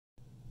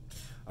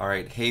All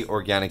right, hey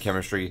organic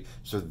chemistry.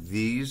 So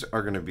these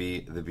are going to be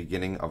the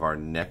beginning of our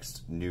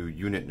next new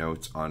unit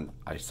notes on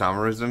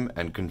isomerism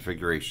and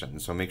configuration.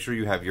 So make sure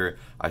you have your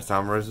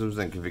isomerisms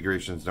and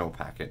configurations note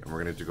packet, and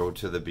we're going to go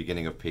to the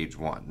beginning of page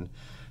 1.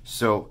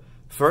 So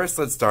first,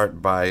 let's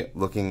start by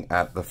looking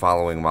at the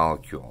following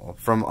molecule.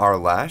 From our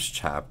last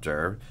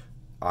chapter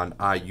on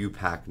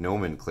IUPAC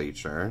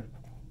nomenclature,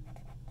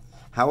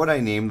 how would I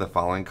name the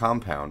following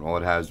compound? Well,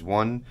 it has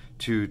 1,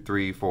 2,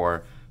 3,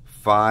 4,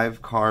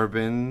 5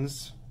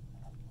 carbons.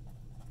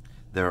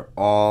 They're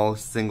all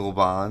single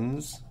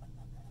bonds.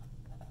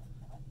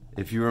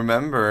 If you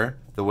remember,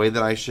 the way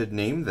that I should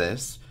name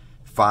this,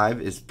 5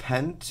 is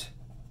pent,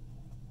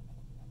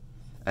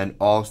 and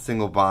all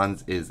single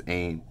bonds is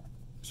ane.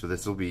 So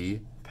this will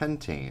be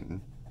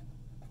pentane.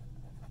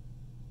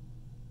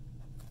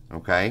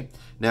 Okay?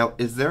 Now,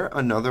 is there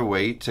another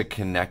way to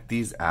connect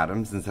these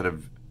atoms instead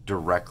of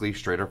directly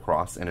straight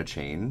across in a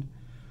chain?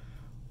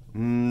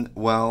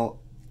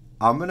 Well,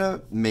 I'm going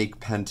to make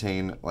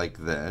pentane like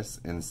this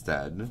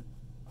instead.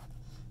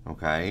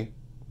 Okay,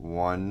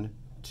 1,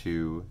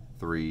 2,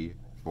 3,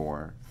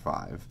 4,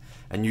 5.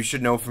 And you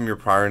should know from your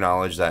prior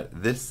knowledge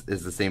that this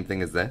is the same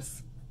thing as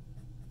this.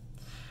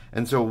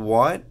 And so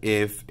what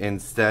if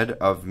instead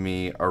of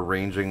me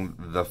arranging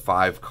the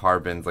 5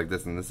 carbons like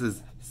this, and this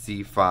is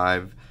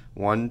C5,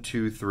 1,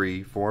 2,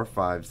 3, 4,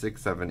 5,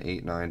 6, 7,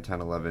 8, 9,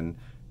 10, 11,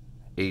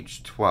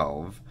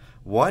 H12,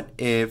 what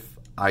if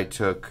I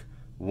took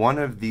one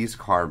of these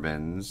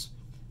carbons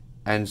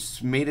and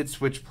made it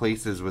switch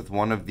places with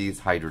one of these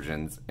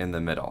hydrogens in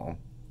the middle,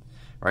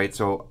 right?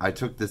 So I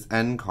took this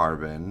N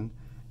carbon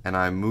and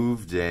I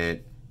moved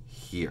it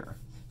here.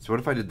 So what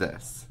if I did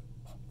this?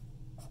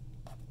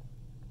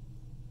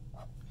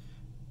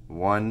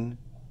 1,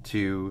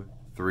 2,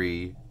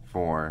 3,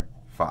 4,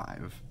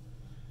 5.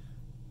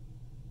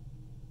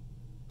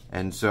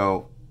 And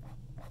so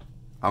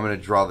I'm going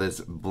to draw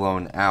this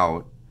blown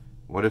out.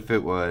 What if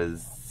it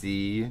was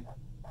C,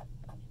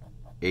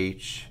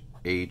 H,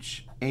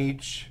 H,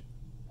 H,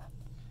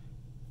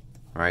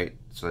 right?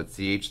 So that's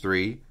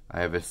CH3.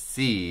 I have a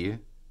C.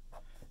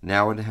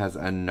 Now it has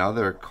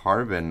another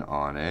carbon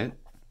on it.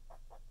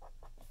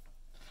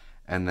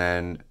 And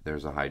then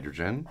there's a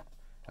hydrogen.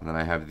 And then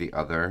I have the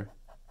other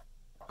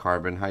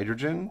carbon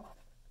hydrogen.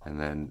 And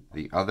then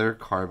the other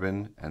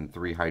carbon and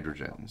 3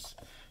 hydrogens.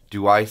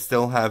 Do I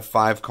still have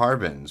 5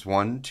 carbons?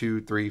 1,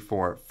 2, 3,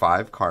 4,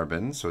 5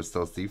 carbons, so it's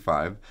still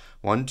C5.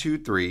 1, 2,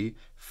 3,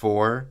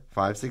 4,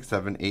 5, 6,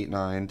 7, 8,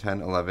 9,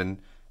 10,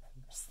 11,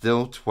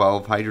 still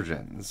 12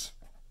 hydrogens.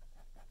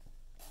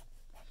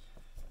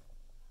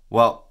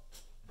 Well,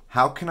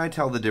 how can I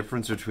tell the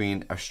difference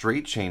between a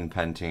straight chain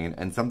pentane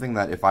and something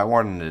that if I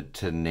wanted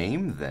to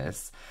name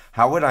this,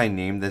 how would I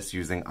name this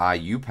using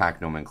IUPAC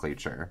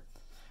nomenclature?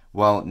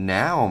 Well,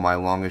 now my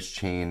longest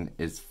chain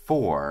is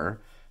 4,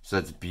 so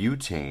that's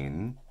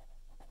butane,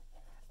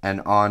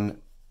 and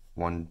on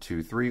 1,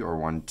 2, 3, or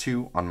 1,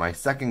 2, on my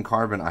second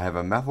carbon I have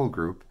a methyl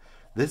group.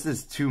 This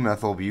is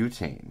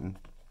 2-methylbutane.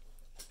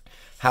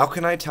 How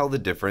can I tell the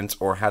difference,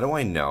 or how do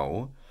I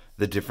know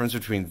the difference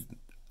between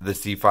the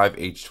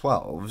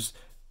C5H12s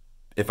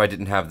if I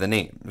didn't have the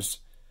names?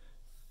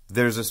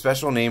 There's a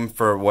special name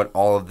for what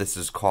all of this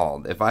is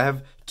called. If I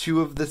have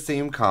 2 of the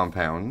same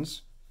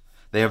compounds,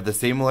 they have the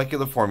same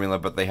molecular formula,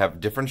 but they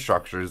have different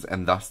structures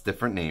and thus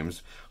different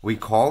names. We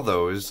call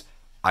those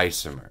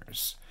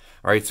isomers.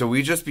 All right, so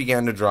we just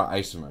began to draw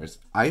isomers.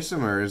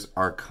 Isomers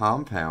are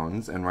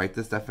compounds, and write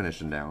this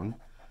definition down.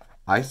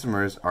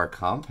 Isomers are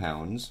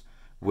compounds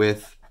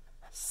with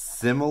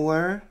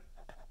similar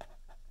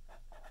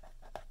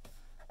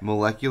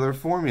molecular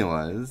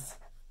formulas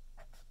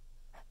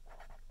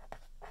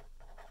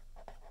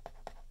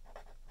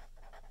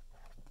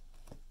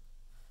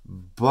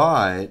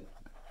but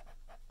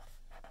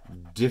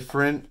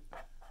different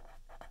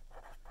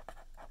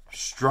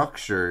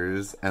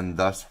structures and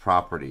thus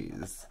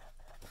properties.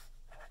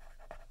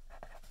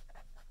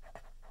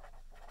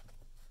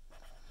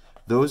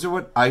 Those are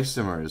what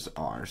isomers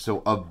are.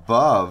 So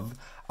above,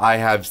 I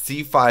have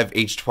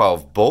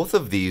C5H12. Both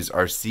of these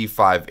are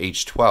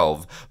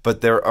C5H12,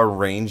 but they're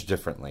arranged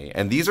differently.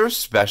 And these are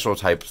special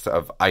types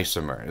of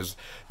isomers.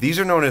 These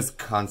are known as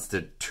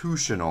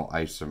constitutional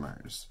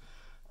isomers.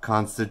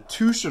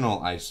 Constitutional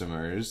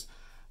isomers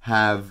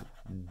have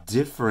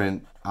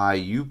different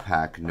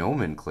IUPAC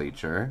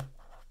nomenclature.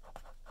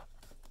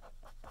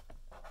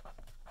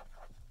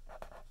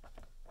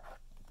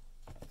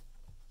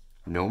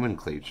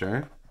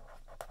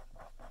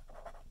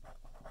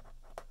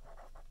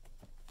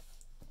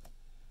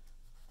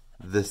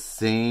 The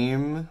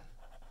same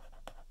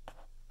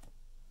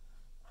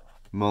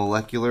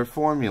molecular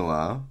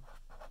formula,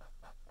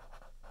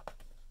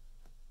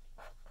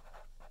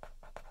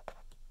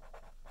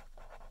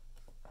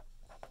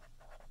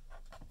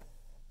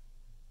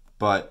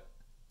 but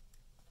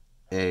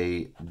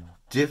a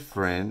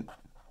different,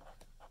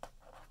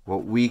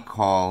 what we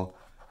call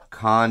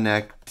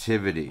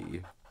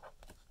connectivity.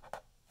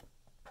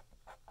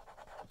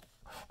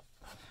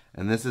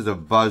 And this is a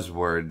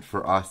buzzword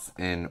for us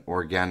in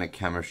organic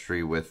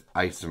chemistry with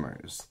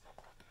isomers.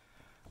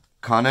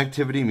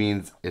 Connectivity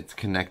means it's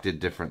connected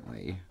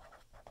differently.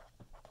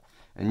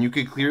 And you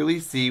could clearly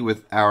see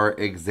with our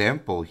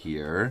example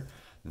here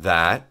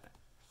that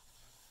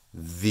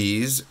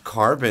these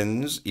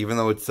carbons, even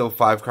though it's still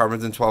 5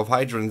 carbons and 12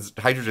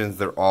 hydrogens,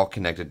 they're all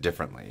connected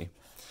differently.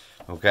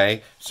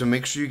 Okay, so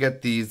make sure you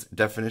get these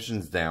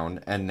definitions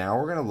down. And now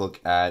we're going to look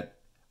at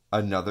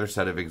another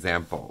set of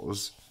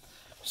examples.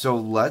 So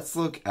let's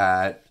look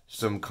at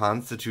some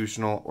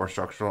constitutional or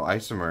structural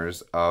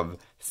isomers of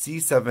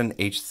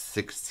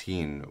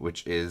C7H16,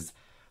 which is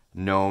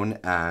known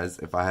as,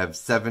 if I have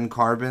 7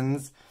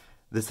 carbons,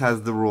 this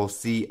has the rule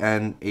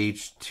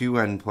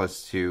CnH2n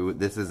plus 2.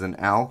 This is an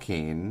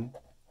alkane.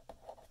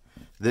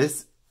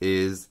 This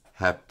is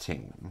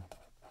heptane.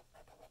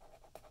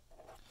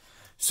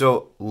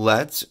 So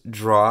let's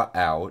draw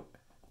out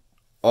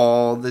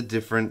all the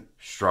different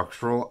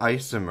structural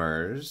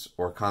isomers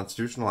or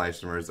constitutional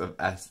isomers of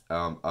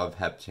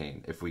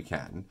heptane, if we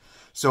can.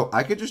 So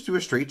I could just do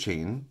a straight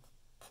chain.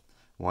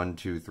 1,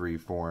 2, 3,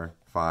 4,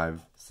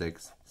 5,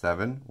 6,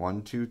 7.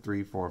 1, 2,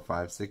 3, 4,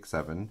 5, 6,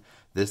 7.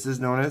 This is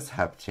known as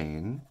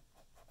heptane.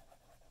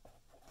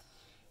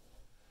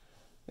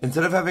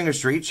 Instead of having a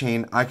straight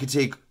chain, I could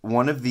take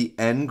one of the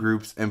N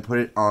groups and put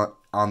it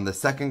on the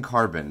second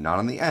carbon, not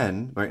on the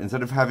N. Right?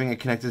 Instead of having it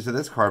connected to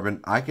this carbon,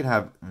 I could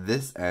have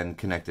this N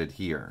connected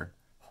here.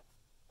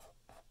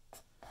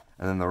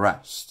 And then the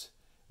rest.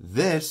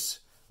 This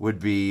would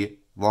be,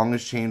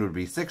 longest chain would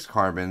be 6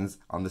 carbons.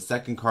 On the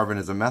second carbon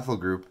is a methyl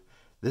group.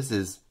 This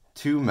is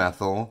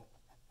 2-methyl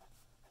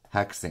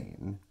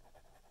hexane.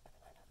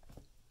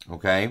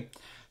 Okay?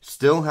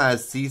 Still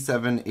has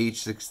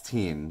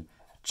C7H16.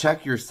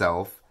 Check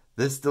yourself.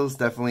 This still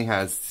definitely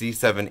has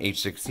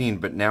C7H16,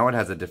 but now it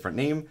has a different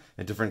name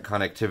and different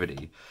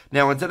connectivity.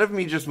 Now, instead of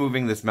me just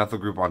moving this methyl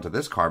group onto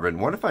this carbon,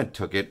 what if I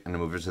took it and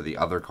moved it to the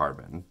other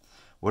carbon?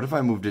 What if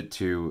I moved it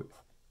to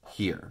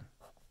here?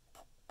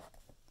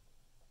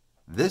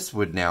 This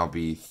would now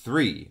be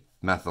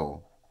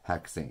 3-methyl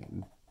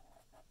hexane.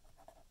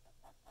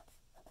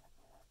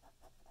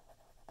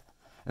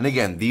 And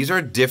again, these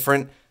are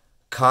different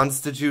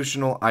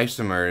constitutional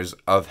isomers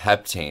of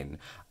heptane.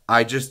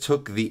 I just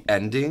took the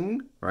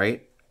ending,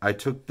 right? I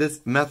took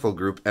this methyl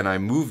group and I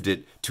moved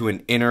it to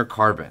an inner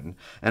carbon.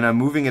 And I'm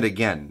moving it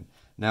again.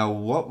 Now,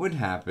 what would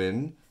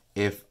happen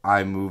if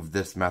I move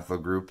this methyl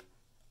group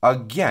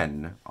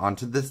again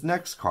onto this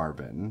next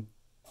carbon?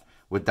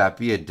 Would that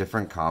be a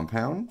different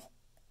compound?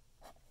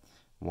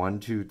 1,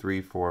 2,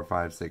 3, 4,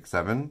 5, 6,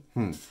 7.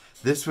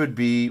 This would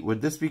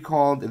this be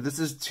called, if this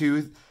is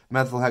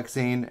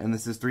 2-methylhexane and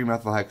this is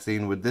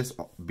 3-methylhexane, would this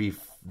be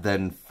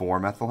then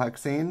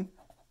 4-methylhexane?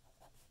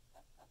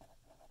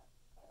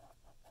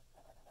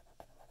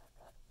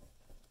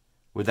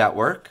 Would that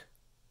work?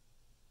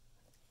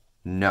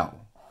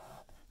 No.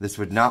 This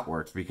would not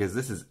work because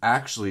this is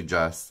actually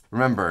just,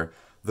 remember,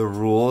 the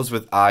rules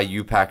with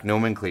IUPAC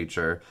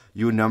nomenclature,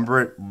 you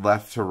number it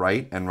left to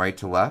right and right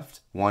to left.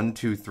 1,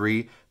 2,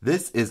 3.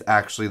 This is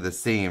actually the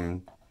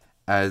same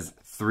as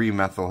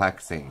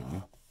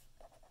 3-methylhexane.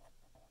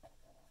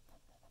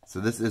 So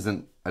this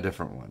isn't a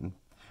different one.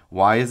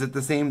 Why is it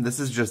the same? This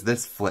is just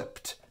this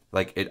flipped.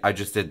 Like I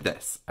just did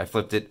this. I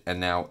flipped it and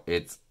now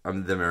it's the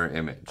mirror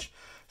image.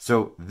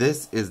 So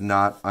this is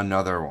not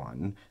another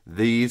one.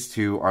 These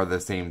two are the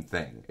same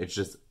thing. It's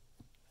just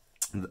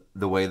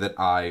the way that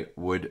I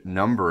would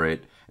number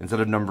it.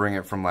 Instead of numbering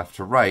it from left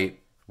to right,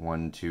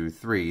 1, 2,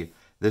 3,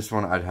 this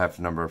one I'd have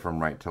to number from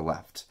right to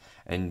left.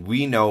 And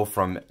we know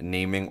from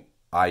naming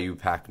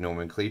IUPAC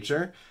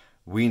nomenclature,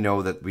 we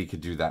know that we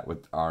could do that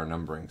with our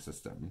numbering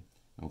system.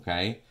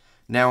 Okay?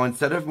 Now,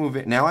 instead of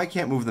now I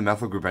can't move the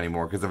methyl group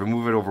anymore, because if I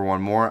move it over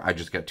one more, I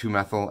just get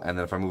 2-methyl, and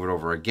then if I move it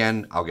over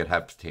again, I'll get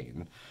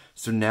heptane.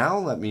 So now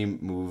let me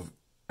move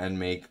and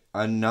make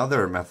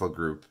another methyl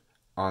group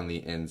on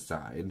the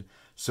inside.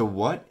 So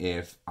what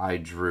if I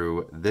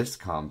drew this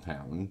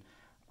compound?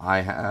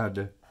 I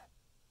had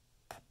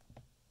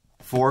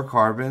 4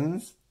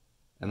 carbons,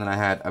 and then I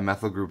had a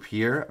methyl group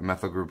here, a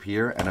methyl group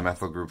here, and a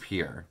methyl group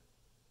here.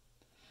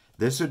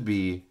 This would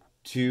be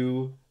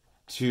 2,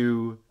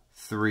 2,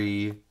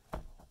 3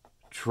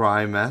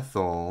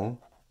 trimethyl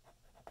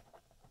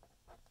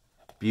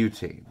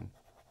butane.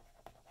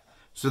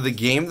 So the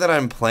game that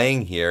I'm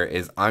playing here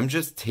is I'm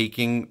just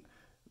taking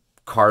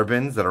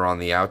carbons that are on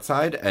the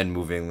outside and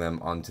moving them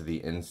onto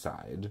the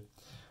inside.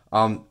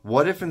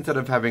 What if instead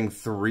of having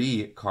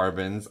 3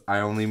 carbons, I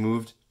only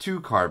moved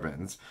 2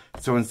 carbons?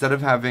 So instead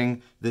of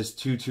having this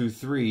 2, 2,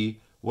 3,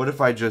 what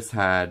if I just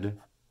had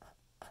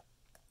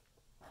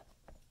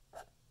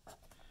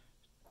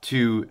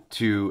 2,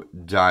 2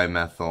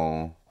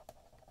 dimethyl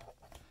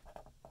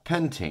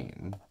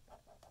pentane?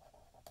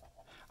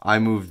 I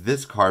moved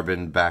this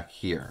carbon back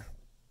here.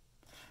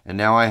 And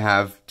now I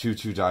have 2,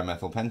 2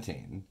 dimethyl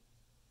pentane.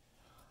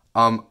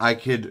 I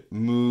could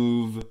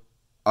move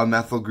a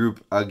methyl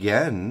group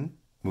again,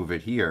 move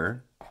it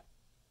here,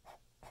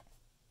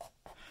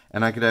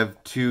 and I could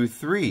have 2,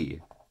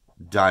 3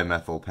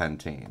 dimethyl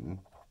pentane.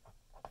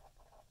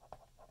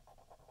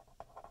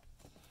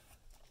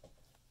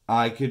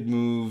 I could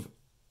move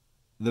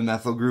the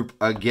methyl group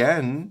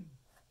again,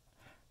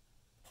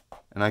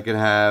 and I could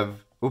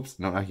have, oops,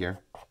 no, not here.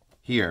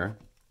 Here,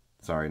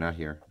 sorry, not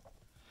here.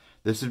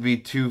 This would be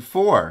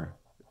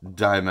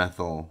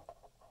 2,4-dimethyl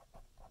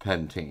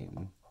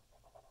pentane.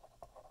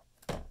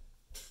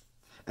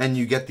 And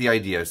you get the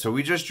idea. So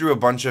we just drew a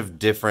bunch of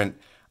different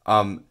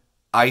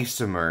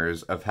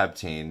isomers of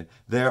heptane.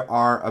 There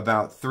are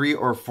about 3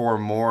 or 4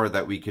 more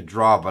that we could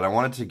draw, but I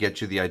wanted to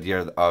get you the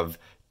idea of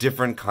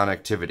different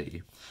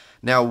connectivity.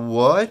 Now,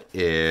 what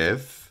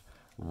if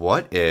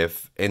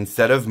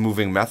instead of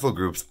moving methyl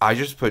groups, I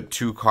just put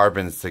 2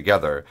 carbons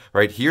together,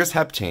 right? Here's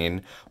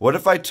heptane. What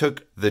if I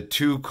took the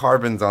 2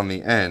 carbons on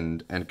the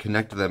end and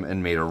connected them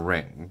and made a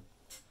ring?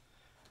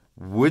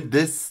 Would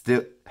this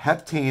still,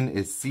 heptane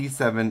is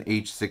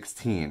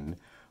C7H16.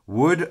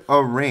 Would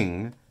a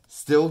ring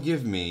still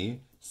give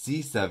me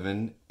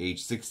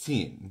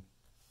C7H16?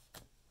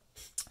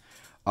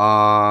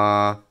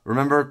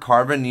 Remember,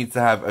 carbon needs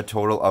to have a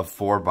total of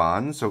 4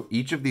 bonds, so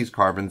each of these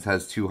carbons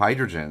has 2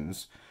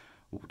 hydrogens.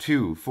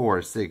 2,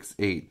 4, 6,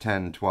 8,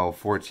 10, 12,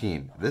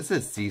 14. This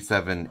is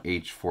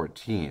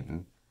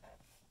C7H14.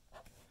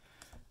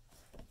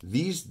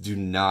 These do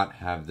not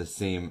have the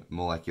same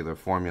molecular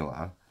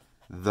formula.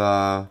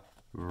 The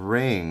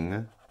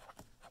ring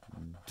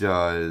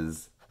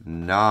does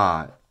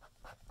not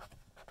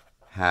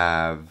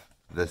have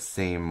the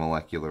same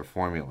molecular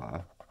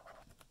formula.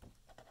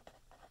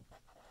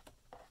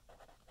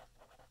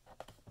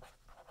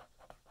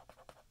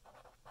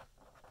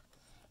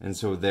 And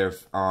so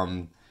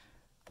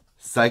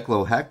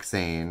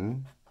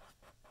cyclohexane,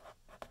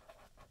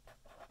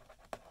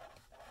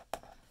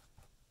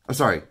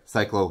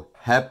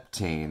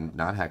 cycloheptane,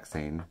 not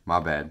hexane, my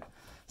bad.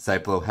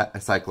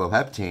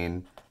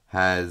 Cycloheptane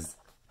has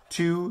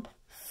 2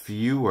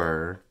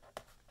 fewer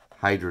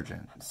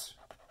hydrogens.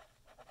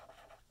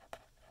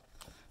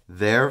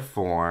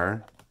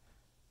 Therefore,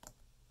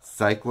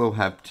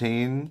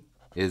 cycloheptane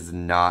is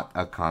not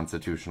a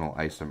constitutional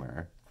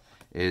isomer,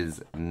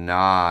 is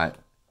not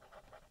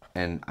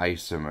an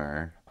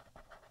isomer.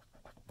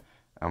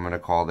 I'm going to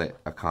call it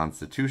a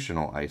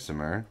constitutional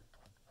isomer.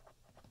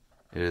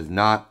 It is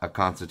not a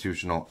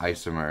constitutional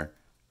isomer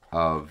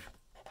of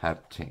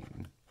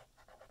heptane.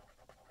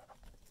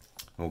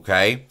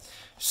 Okay?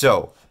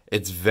 So,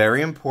 it's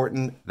very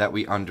important that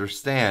we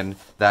understand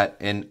that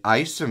an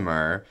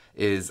isomer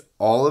is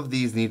all of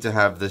these need to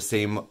have the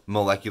same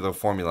molecular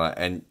formula,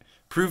 and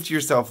prove to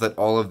yourself that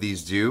all of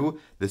these do.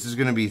 This is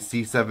going to be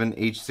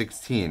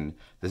C7H16.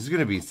 This is going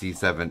to be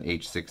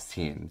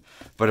C7H16.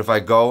 But if I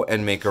go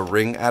and make a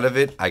ring out of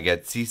it, I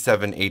get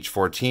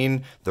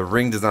C7H14. The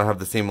ring does not have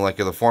the same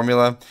molecular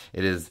formula.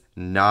 It is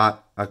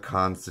not a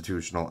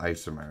constitutional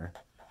isomer.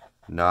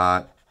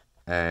 Not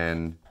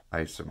an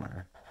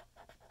isomer.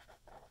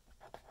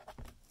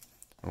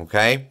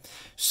 Okay?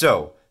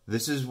 So,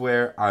 this is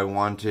where I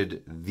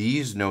wanted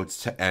these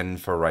notes to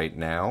end for right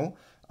now.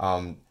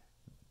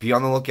 Be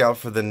on the lookout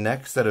for the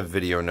next set of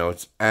video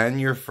notes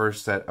and your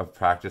first set of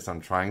practice on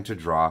trying to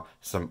draw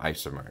some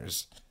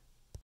isomers.